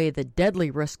downplay the deadly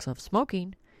risks of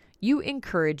smoking, you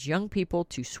encourage young people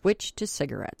to switch to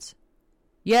cigarettes.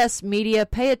 Yes, media,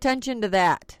 pay attention to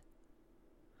that.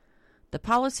 The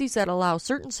policies that allow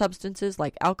certain substances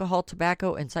like alcohol,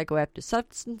 tobacco, and psychoactive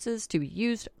substances to be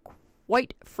used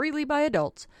quite freely by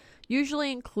adults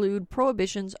usually include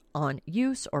prohibitions on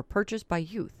use or purchase by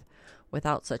youth.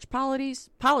 Without such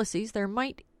policies, there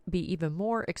might be even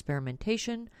more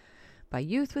experimentation by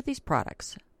youth with these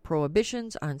products.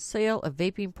 Prohibitions on sale of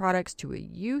vaping products to a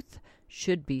youth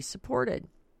should be supported.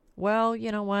 Well,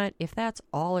 you know what? If that's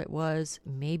all it was,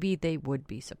 maybe they would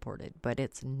be supported. But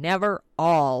it's never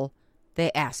all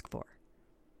they ask for.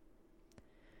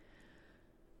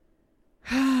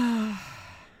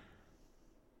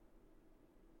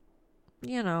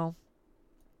 You know.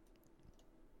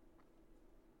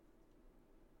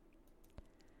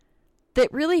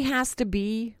 That really has to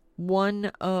be one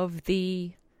of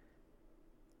the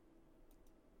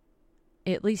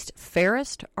at least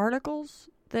fairest articles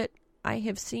that I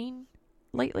have seen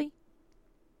lately.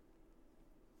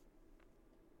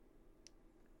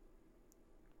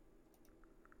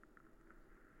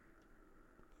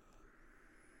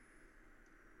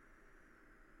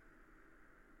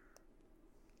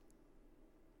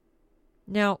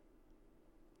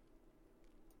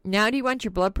 Now do you want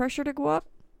your blood pressure to go up?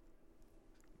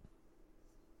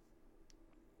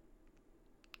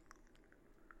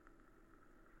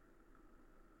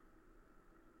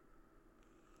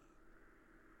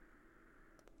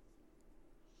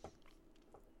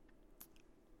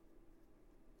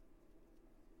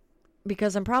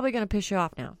 because I'm probably going to piss you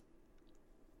off now.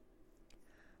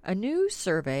 A new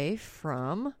survey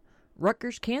from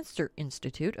Rutgers Cancer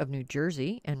Institute of New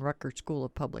Jersey and Rutgers School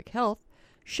of Public Health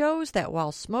shows that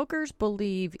while smokers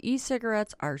believe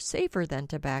e-cigarettes are safer than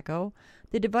tobacco,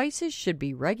 the devices should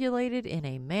be regulated in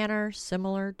a manner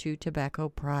similar to tobacco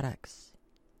products.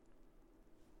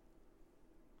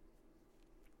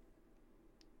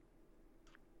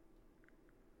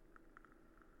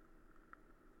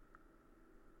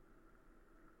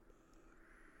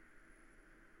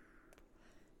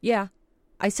 Yeah,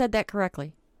 I said that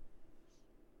correctly.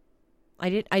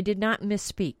 I did not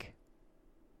misspeak.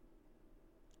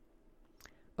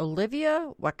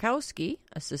 Olivia Wachowski,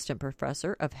 assistant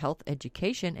professor of health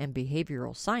education and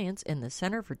behavioral science in the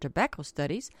Center for Tobacco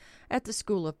Studies at the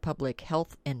School of Public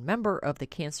Health and member of the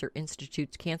Cancer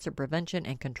Institute's Cancer Prevention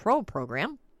and Control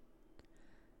Program,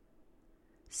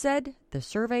 said the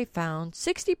survey found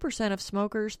 60% of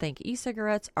smokers think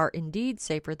e-cigarettes are indeed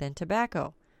safer than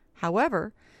tobacco.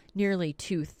 However, nearly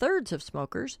 2/3 of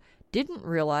smokers didn't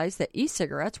realize that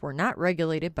e-cigarettes were not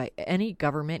regulated by any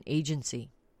government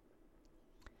agency.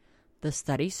 The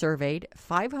study surveyed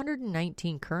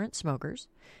 519 current smokers,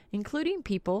 including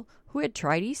people who had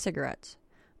tried e-cigarettes,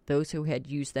 those who had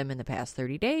used them in the past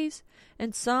 30 days,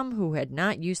 and some who had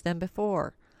not used them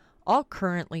before. All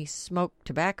currently smoke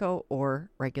tobacco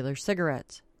or regular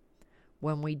cigarettes.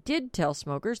 When we did tell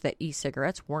smokers that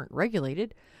e-cigarettes weren't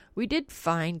regulated, we did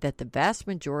find that the vast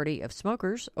majority of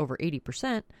smokers, over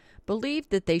 80%, believed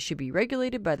that they should be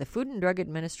regulated by the Food and Drug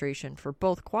Administration for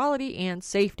both quality and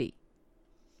safety.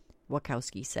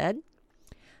 Wachowski said,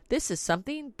 "This is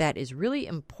something that is really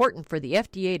important for the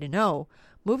FDA to know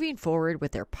moving forward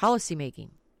with their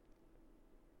policymaking."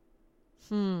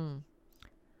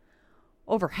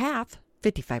 Over half,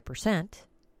 55%,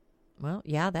 well,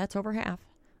 yeah, that's over half,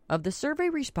 of the survey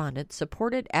respondents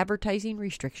supported advertising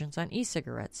restrictions on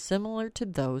e-cigarettes similar to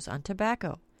those on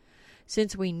tobacco.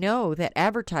 Since we know that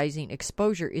advertising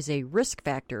exposure is a risk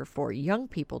factor for young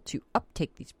people to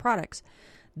uptake these products,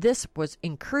 this was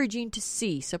encouraging to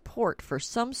see support for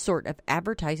some sort of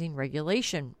advertising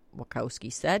regulation, Wachowski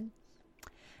said.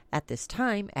 At this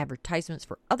time, advertisements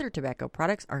for other tobacco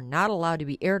products are not allowed to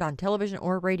be aired on television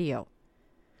or radio.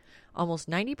 Almost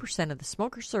 90% of the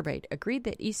smokers surveyed agreed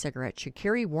that e-cigarettes should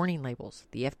carry warning labels.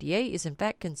 The FDA is in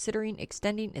fact considering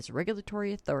extending its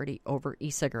regulatory authority over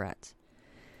e-cigarettes.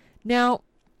 Now,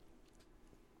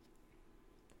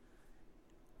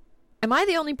 am I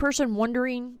the only person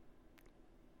wondering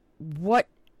what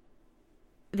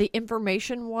the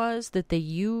information was that they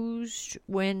used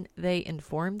when they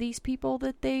informed these people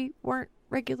that they weren't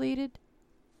regulated?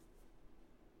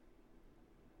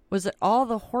 Was it all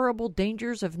the horrible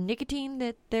dangers of nicotine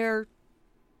that they're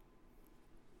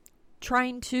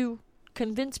trying to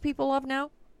convince people of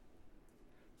now?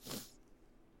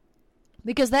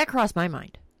 Because that crossed my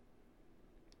mind.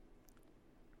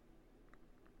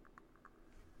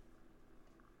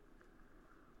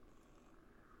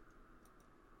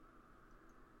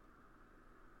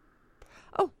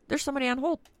 Oh, there's somebody on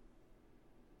hold.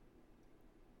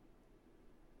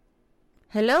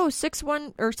 Hello,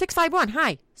 651.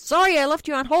 Hi. Sorry I left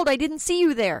you on hold. I didn't see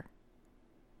you there.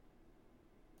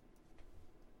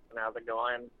 How's it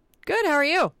going? Good. How are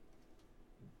you?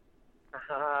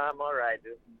 I'm all right.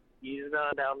 Just easing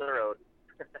on down the road.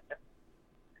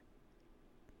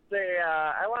 Say,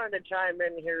 I wanted to chime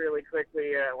in here really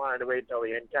quickly. I wanted to wait till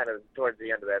the end, kind of towards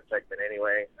the end of that segment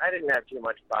anyway. I didn't have too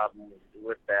much problem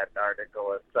with that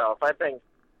article itself. I think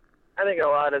a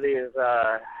lot of these,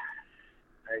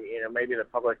 maybe the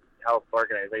public health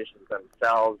organizations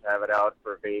themselves have it out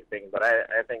for vaping, but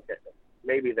I think that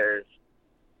maybe there's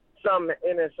some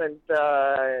innocent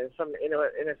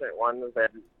ones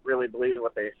that really believe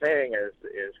what they're saying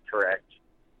is correct,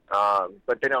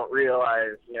 but they don't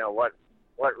realize,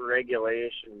 what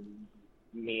regulations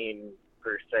mean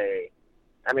per se.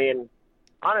 I mean,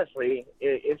 honestly,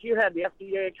 if you had the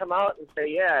FDA come out and say,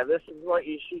 yeah, this is what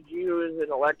you should use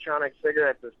in electronic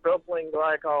cigarettes, is propylene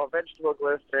glycol, vegetable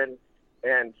glycerin,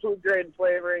 and food grade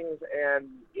flavorings, and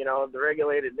the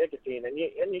regulated nicotine, and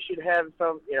you should have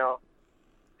some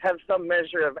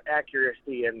measure of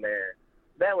accuracy in there.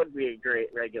 That would be a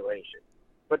great regulation,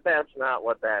 but that's not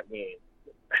what that means.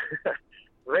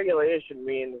 Regulation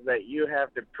means that you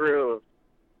have to prove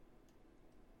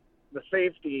the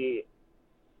safety,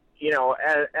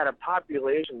 at a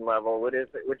population level,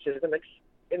 which is an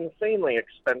insanely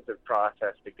expensive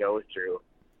process to go through.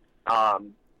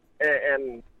 And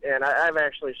I've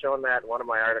actually shown that in one of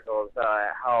my articles,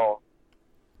 how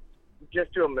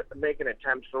just to make an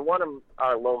attempt for one of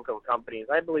our local companies,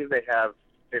 I believe they have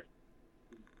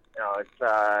It's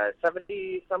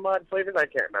 70 some odd flavors. I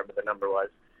can't remember the number was,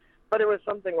 but it was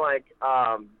something like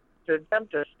to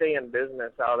attempt to stay in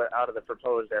business out of the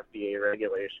proposed FDA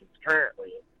regulations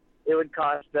currently, it would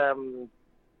cost them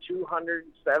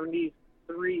 $273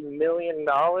 million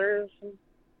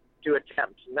to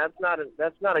attempt, and that's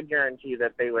not a guarantee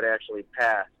that they would actually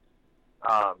pass.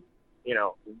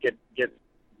 Get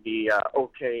the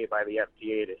okay by the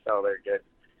FDA to sell their goods.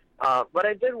 But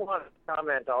I did want to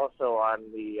comment also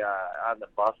on the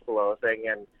buffalo thing,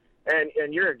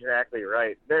 and you're exactly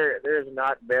right. There's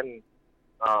not been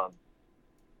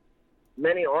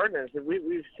many ordinances.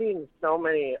 We've seen so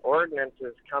many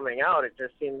ordinances coming out. It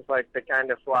just seems like they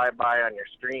kind of fly by on your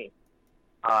screen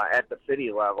at the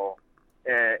city level,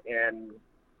 and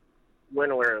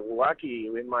when we're lucky,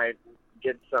 we might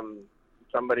get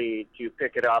somebody to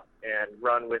pick it up and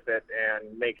run with it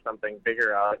and make something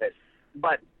bigger out of it.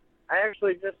 But I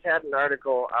actually just had an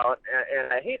article out,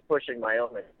 and I hate pushing my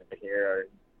own agenda here or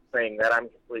saying that I'm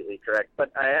completely correct,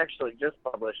 but I actually just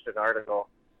published an article.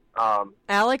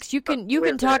 Alex, you can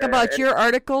talk about your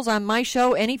articles on my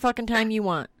show any fucking time you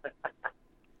want.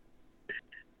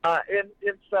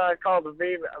 It's called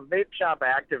Vape Shop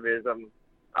Activism.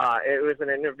 It was an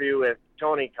interview with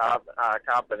Tony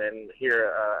Koppinen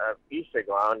here at B-Sig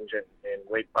Lounge in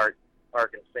Wake Park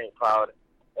in St. Cloud.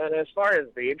 And as far as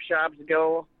vape shops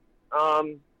go,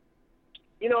 I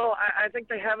think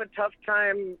they have a tough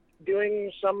time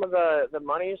doing some of the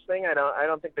monies thing. I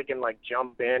don't think they can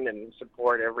jump in and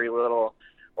support every little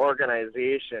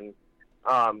organization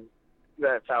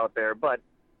that's out there. But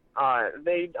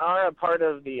they are a part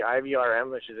of the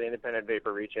IVRM, which is Independent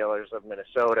Vapor Retailers of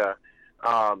Minnesota.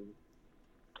 And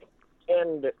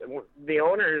the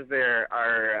owners there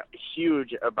are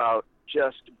huge about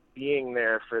just being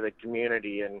there for the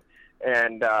community, and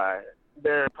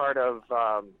they're part of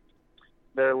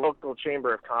their local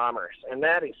chamber of commerce, and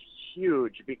that is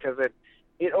huge because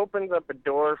it opens up a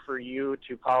door for you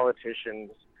to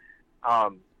politicians,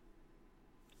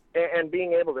 and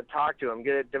being able to talk to them,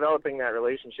 developing that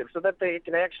relationship so that they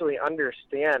can actually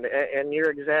understand. And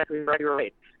you're exactly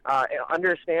right.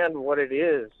 Understand what it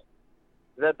is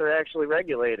that they're actually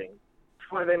regulating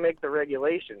before they make the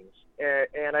regulations.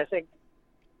 And I think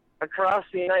across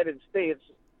the United States,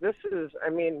 this is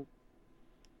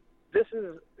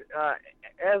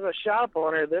as a shop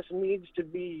owner, this needs to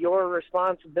be your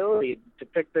responsibility to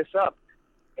pick this up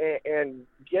and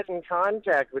get in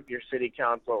contact with your city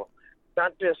council.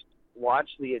 Not just watch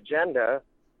the agenda,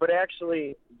 but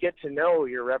actually get to know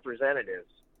your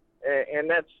representatives. And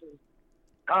that's,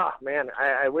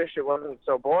 I wish it wasn't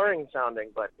so boring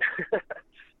sounding, but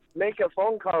make a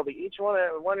phone call to each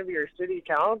one of your city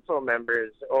council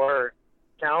members or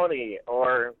county,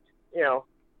 or,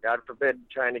 God forbid,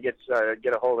 trying to get a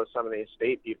hold of some of these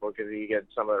state people because you get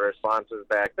some of the responses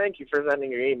back. Thank you for sending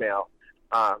your email.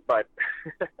 But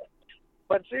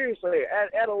seriously,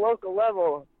 at a local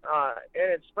level, and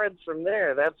it spreads from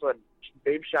there, that's what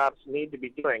vape shops need to be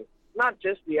doing. Not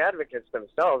just the advocates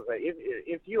themselves.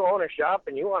 If you own a shop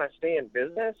and you want to stay in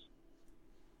business,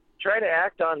 try to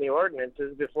act on the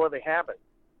ordinances before they happen.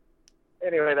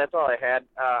 Anyway, that's all I had.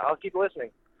 I'll keep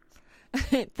listening.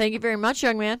 Thank you very much,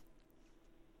 young man.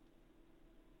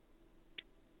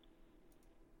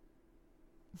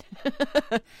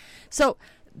 So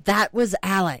that was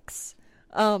Alex.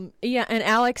 And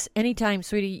Alex, anytime,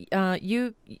 sweetie.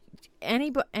 And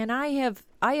I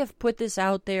have put this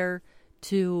out there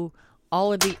to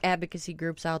all of the advocacy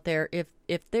groups out there. If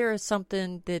there is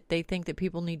something that they think that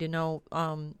people need to know,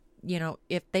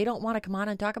 if they don't want to come on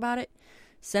and talk about it,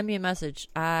 send me a message.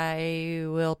 I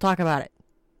will talk about it.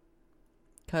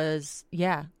 'Cause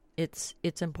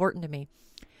it's important to me.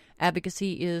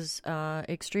 Advocacy is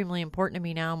extremely important to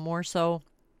me now, more so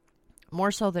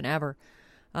than ever.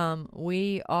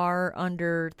 We are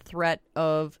under threat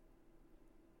of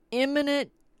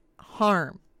imminent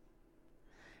harm.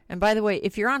 And by the way,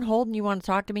 if you're on hold and you want to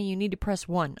talk to me, you need to press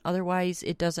 1. Otherwise,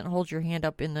 it doesn't hold your hand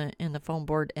up in the phone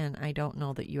board, and I don't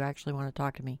know that you actually want to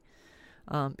talk to me.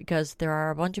 Because there are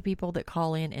a bunch of people that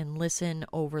call in and listen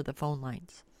over the phone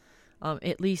lines.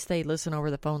 At least they listen over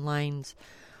the phone lines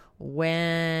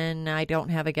when I don't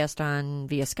have a guest on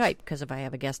via Skype. Because if I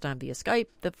have a guest on via Skype,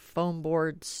 the phone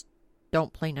boards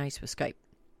don't play nice with Skype.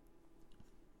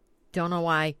 Don't know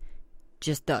why,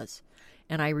 just does.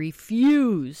 And I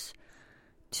refuse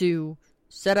to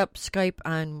set up Skype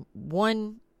on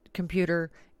one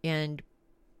computer and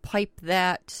pipe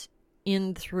that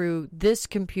in through this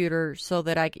computer so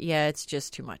that it's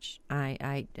just too much.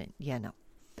 No.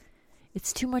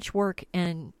 It's too much work,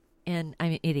 and I'm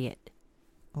an idiot.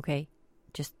 Okay?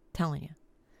 Just telling you.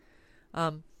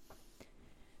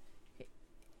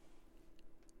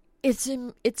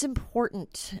 it's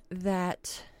important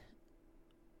that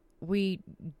we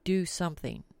do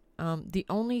something. The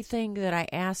only thing that I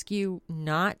ask you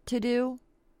not to do,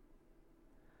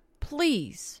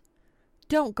 please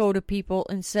don't go to people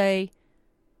and say,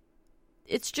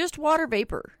 it's just water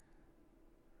vapor.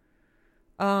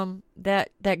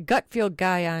 That Gutfeld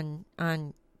guy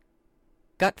on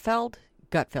Gutfeld,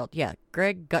 yeah,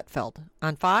 Greg Gutfeld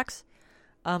on Fox.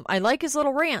 I like his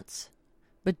little rants,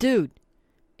 but dude,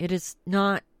 it is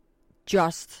not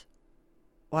just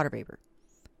water vapor.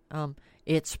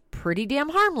 It's pretty damn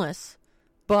harmless,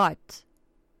 but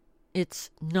it's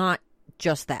not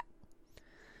just that.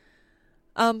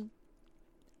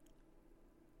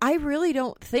 I really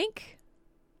don't think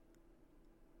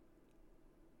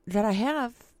that I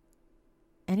have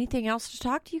anything else to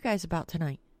talk to you guys about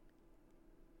tonight.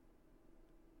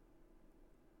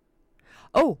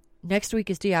 Oh, next week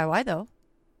is DIY, though.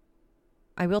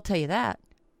 I will tell you that.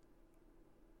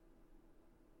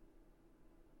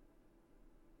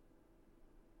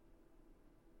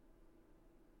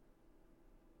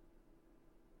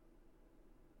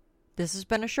 This has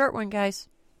been a short one, guys.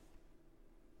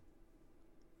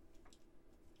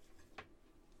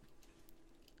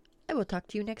 I will talk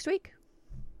to you next week.